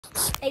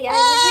Hey guys,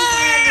 this is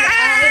whenever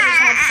I just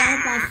had fun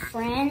with my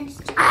friends,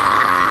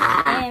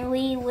 and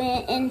we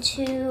went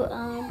into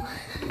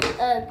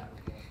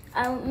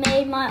I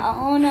made my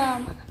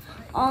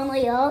own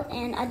layout,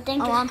 and I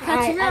think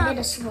I did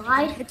a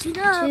slide too,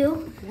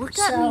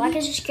 so like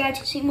and subscribe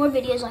to see more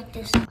videos like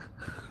this.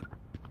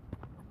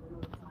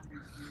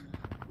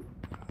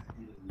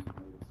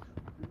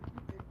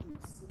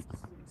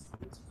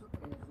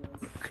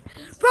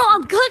 Bro,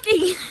 I'm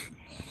cooking.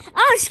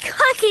 I was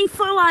cooking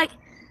for like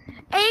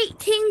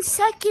 18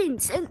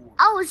 seconds and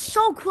I was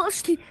so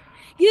close to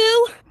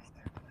you.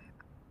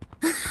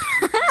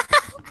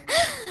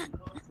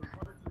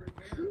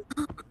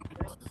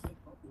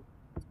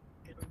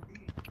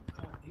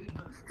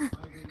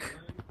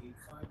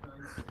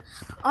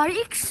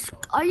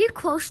 Are you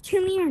close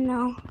to me or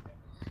no?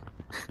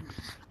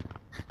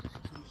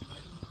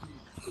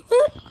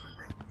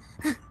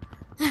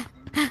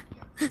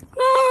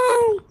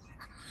 No!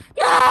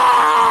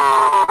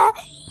 Ah!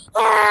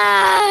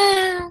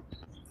 Ah!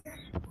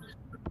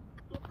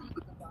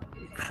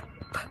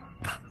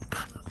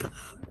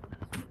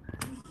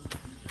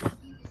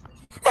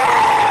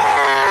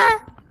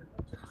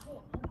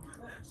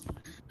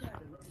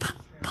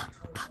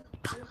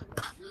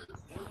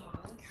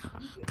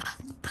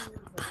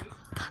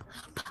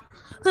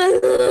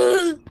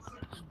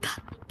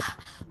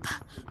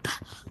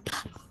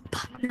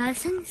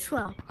 Nice and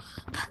slow.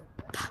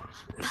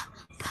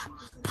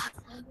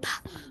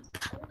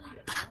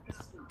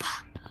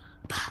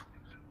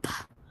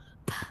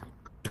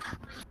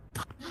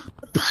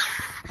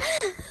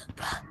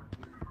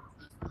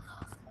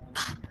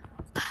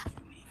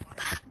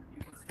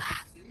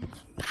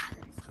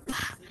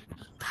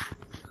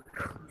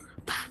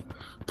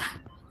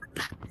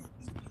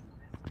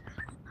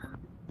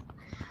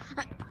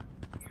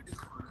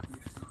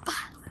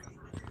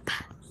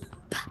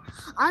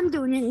 I'm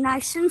doing it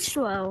nice and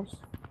slow.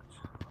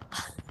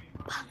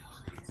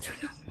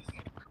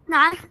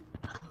 Nice.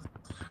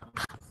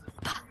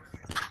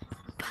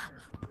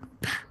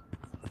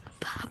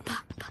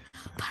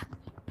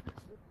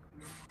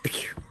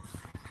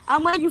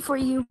 I'm waiting for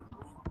you.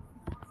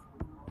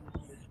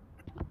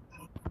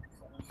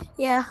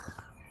 Yeah.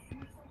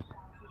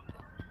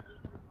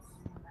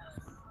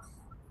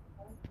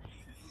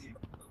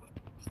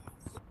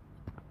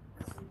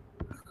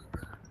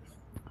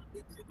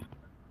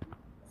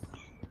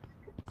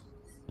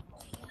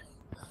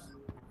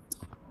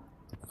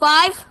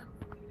 Five,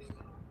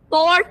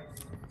 4,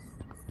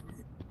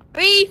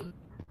 3,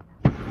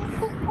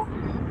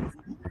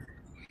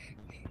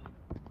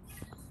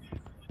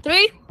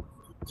 3,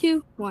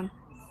 2, 1.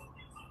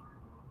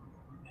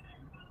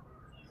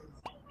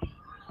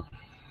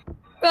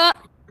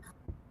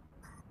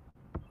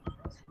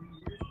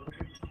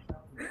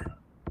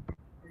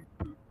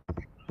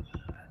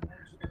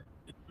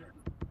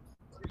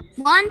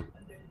 One.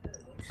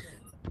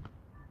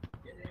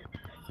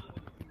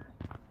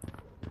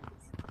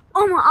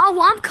 Oh,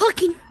 I'm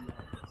cooking.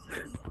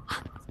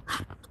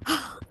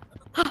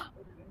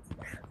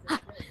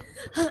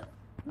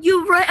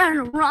 You right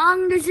and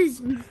wrong. This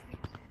is.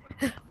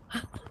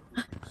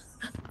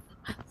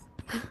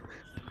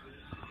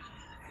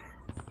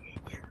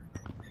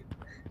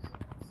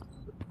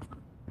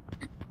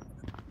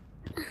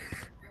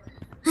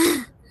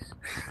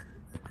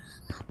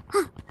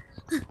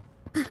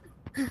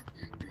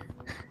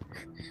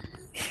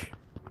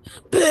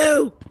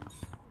 Boo!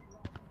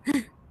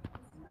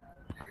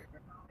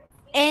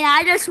 And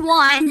I just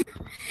won.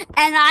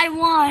 And I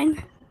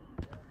won.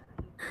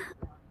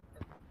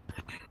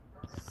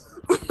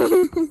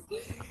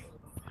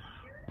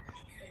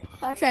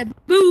 I said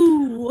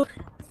boo.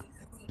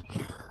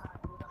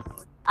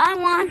 I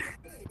won.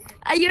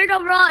 You're the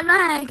wrong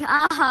leg.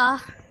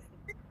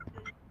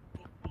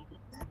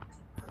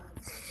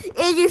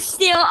 And you're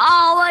still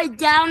all the way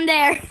down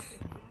there.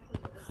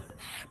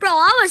 Bro,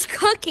 I was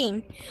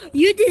cooking.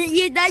 You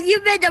made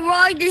the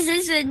wrong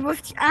decision,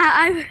 which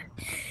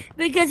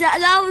because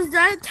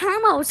that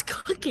time I was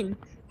cooking.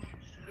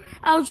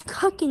 I was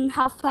cooking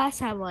how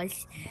fast I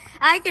was.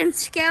 I can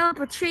scale up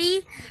a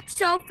tree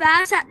so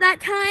fast at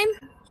that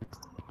time.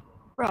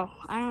 Bro,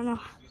 I don't know.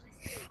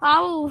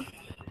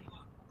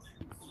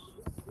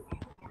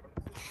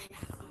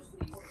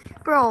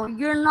 Bro,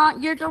 you're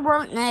the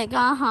wrong egg,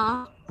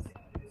 That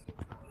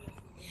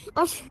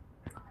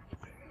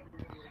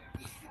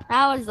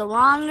was the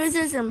wrong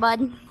decision,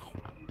 bud.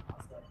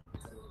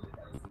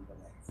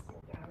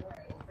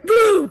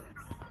 Boo!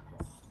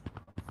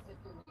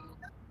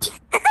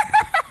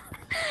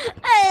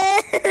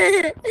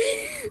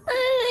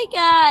 Oh my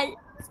god.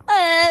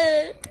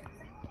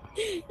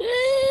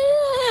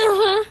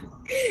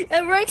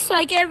 It works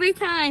like every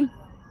time.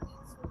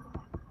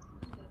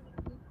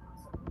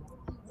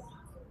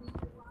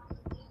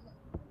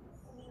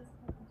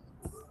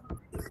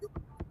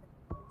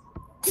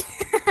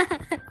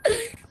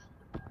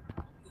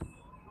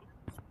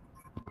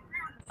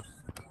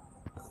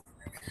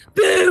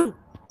 Boo!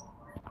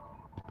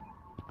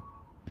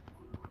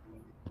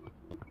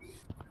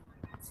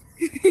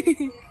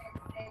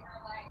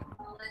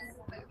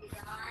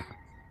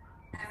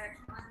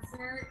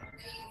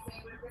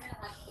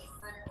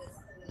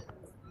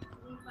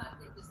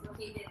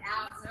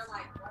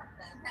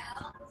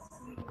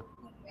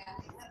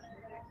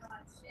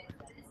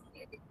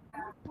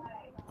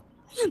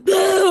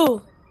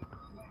 Boo!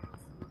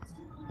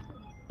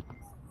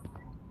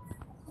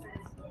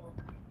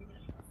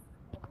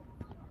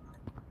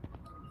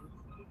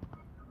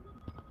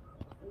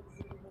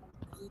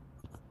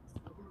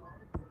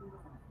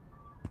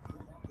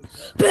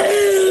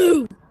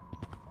 Boo!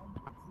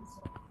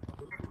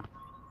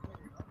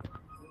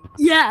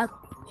 Yeah,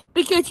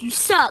 because you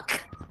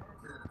suck.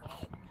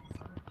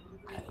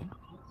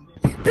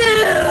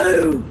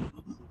 Boo!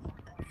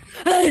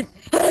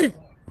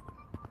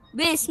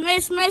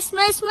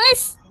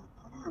 Miss.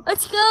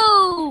 Let's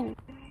go.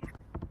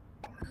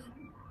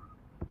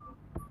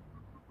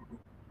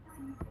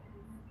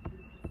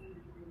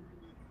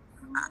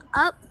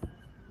 Up.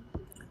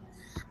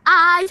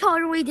 I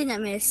totally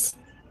didn't miss.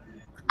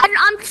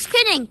 I'm just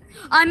kidding.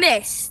 I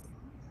missed.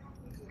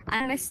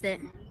 I missed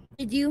it.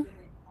 Did you?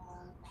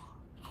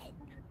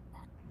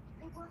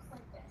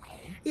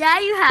 Yeah,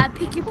 you had.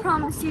 Pinky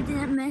promise you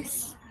didn't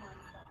miss.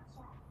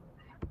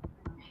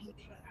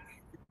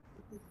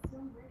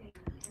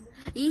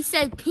 You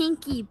said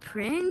Pinky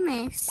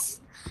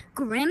promise.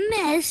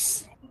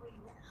 Grimace.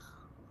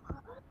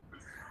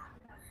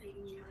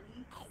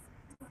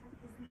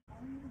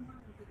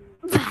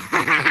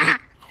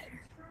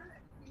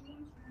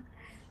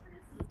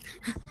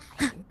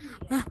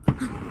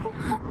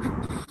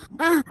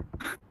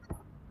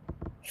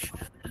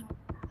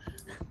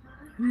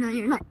 No,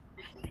 you're not.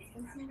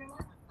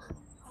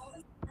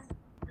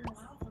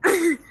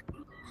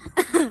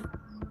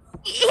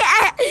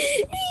 Yeah.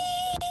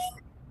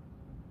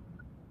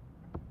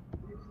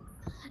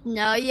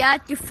 No, you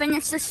have to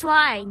finish the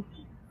slide.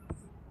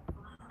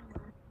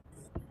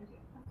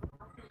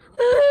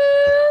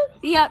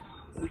 Yep.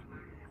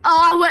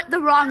 Oh, I went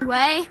the wrong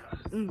way.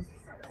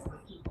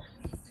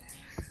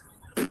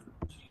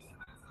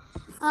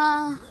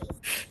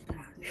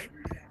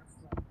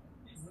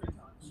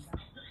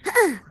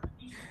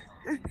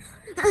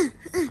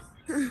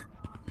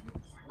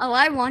 Oh,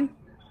 I won.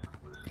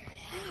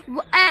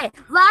 Hey,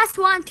 last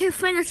one to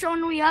finish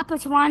only up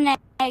is one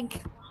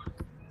egg.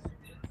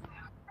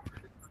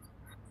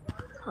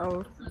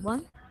 Oh,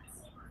 what?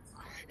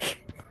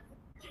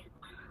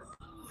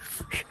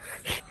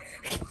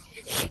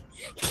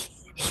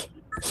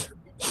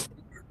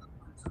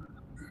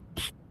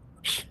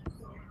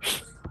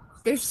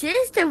 This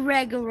is the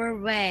regular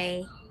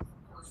way.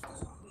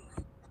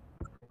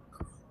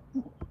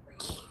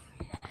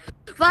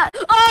 But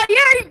oh,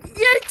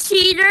 you're a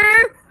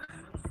cheater.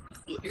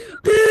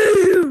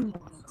 Boo!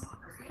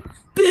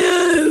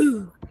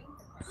 Boo!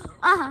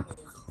 Uh-huh.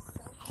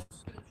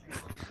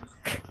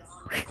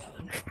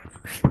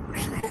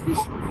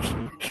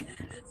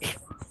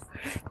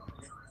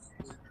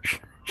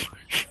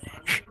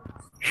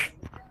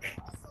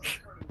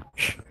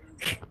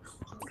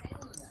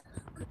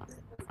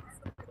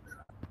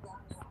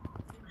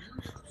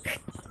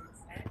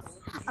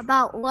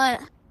 About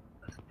what?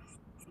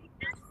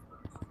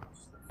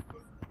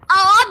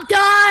 Oh, I'm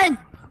done.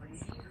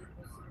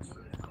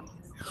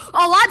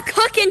 Oh, I'm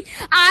cooking.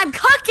 I'm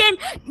cooking.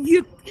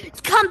 You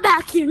come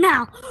back here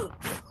now.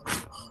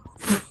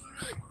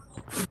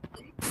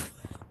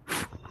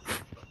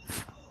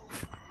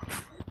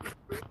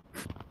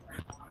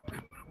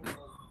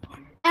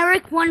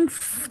 Eric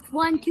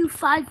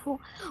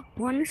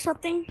 12541 or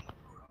something.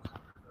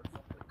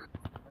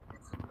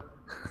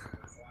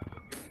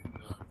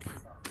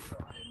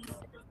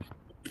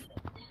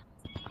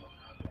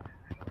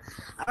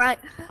 All right,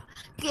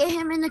 get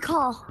him in the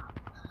call.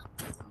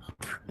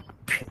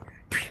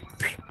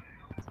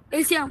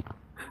 It's him.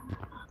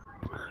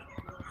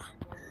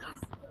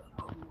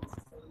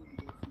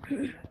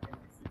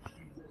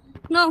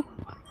 No.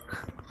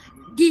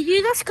 Did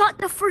you just got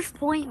the first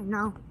point or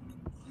no?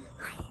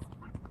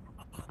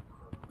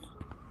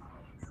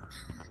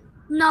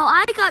 No,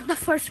 I got the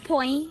first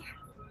point,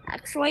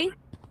 actually.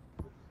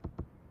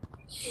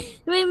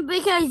 I mean,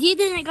 because you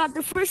didn't got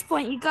the first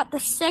point, you got the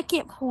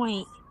second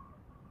point.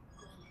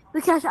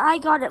 Because I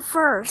got it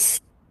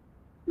first.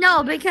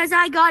 No, because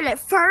I got it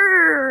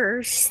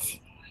first.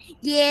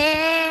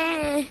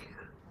 Yeah.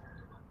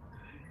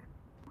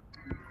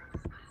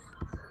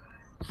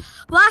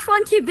 Last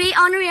one to beat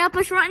Henri up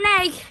is rotten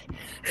egg.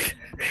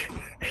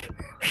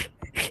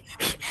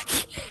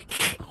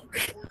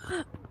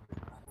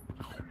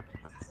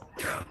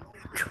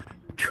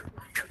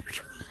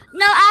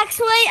 No,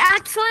 actually,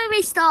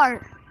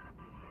 restart.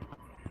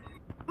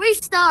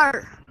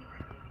 Restart.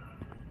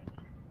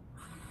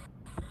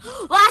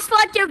 Last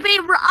one to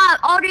beat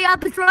Henri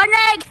up is rotten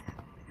egg.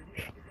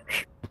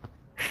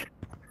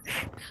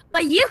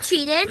 But you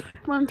cheated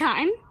one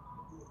time.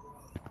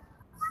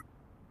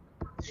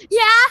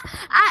 Yeah,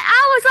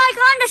 I was like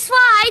on the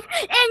slide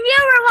and you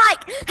were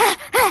like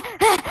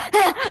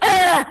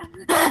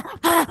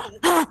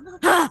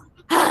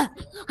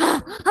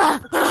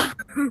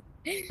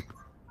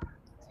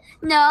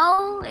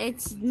No,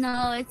 it's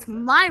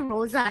my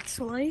rules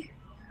actually.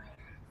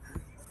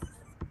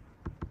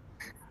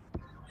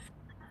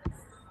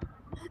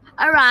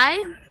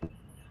 Alright.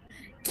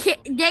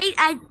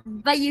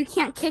 but you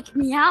can't kick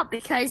me out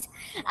because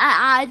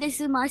this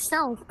is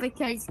myself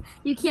because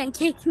you can't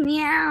kick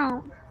me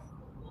out.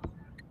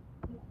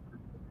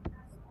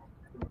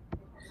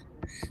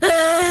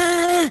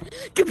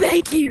 Get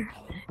back here.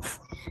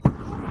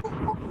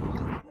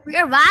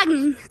 We're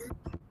lagging.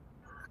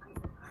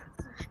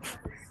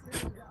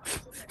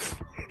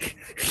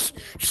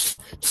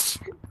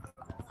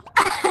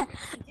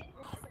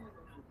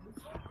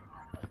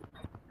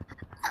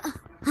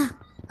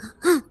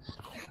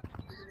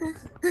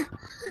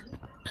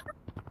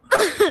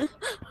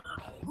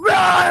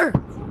 Roar!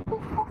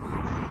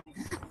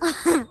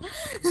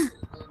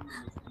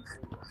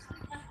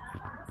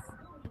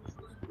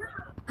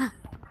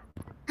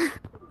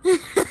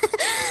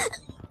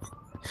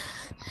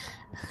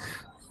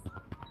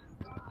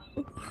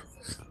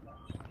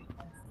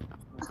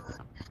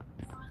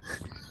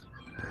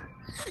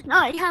 No,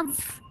 I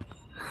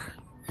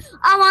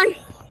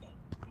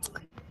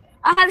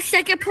have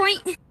second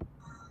point.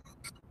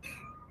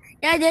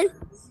 Yeah, I did.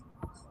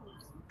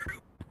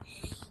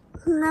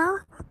 No.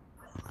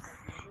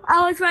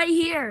 I was right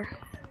here.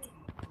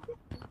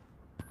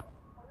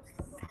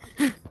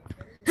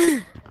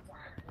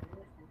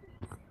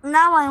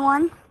 Now I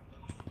won.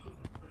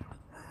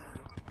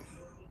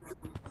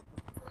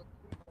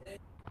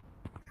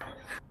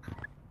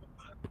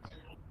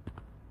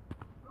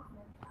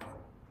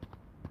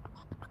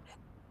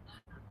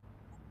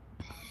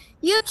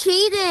 You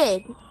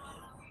cheated.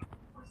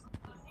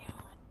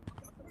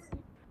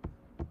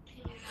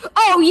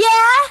 Oh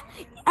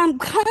yeah? I'm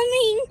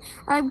coming.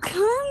 I'm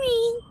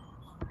coming.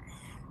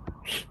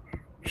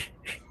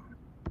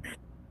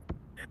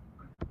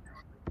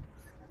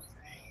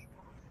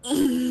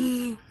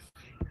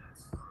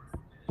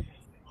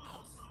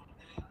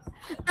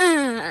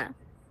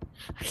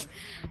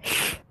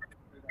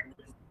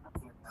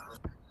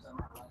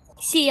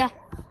 See ya.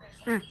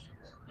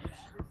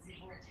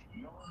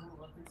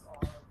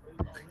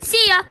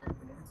 See ya.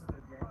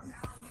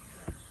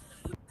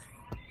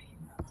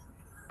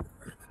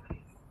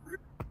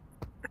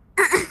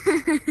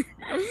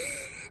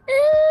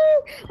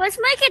 Let's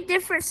make a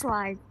different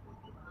slide.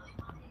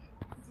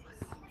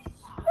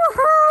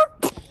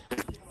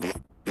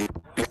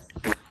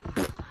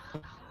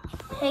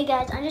 Hey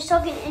guys, I'm just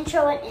talking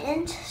intro and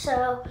end,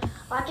 so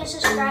like and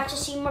subscribe to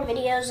see more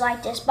videos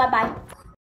like this. Bye bye.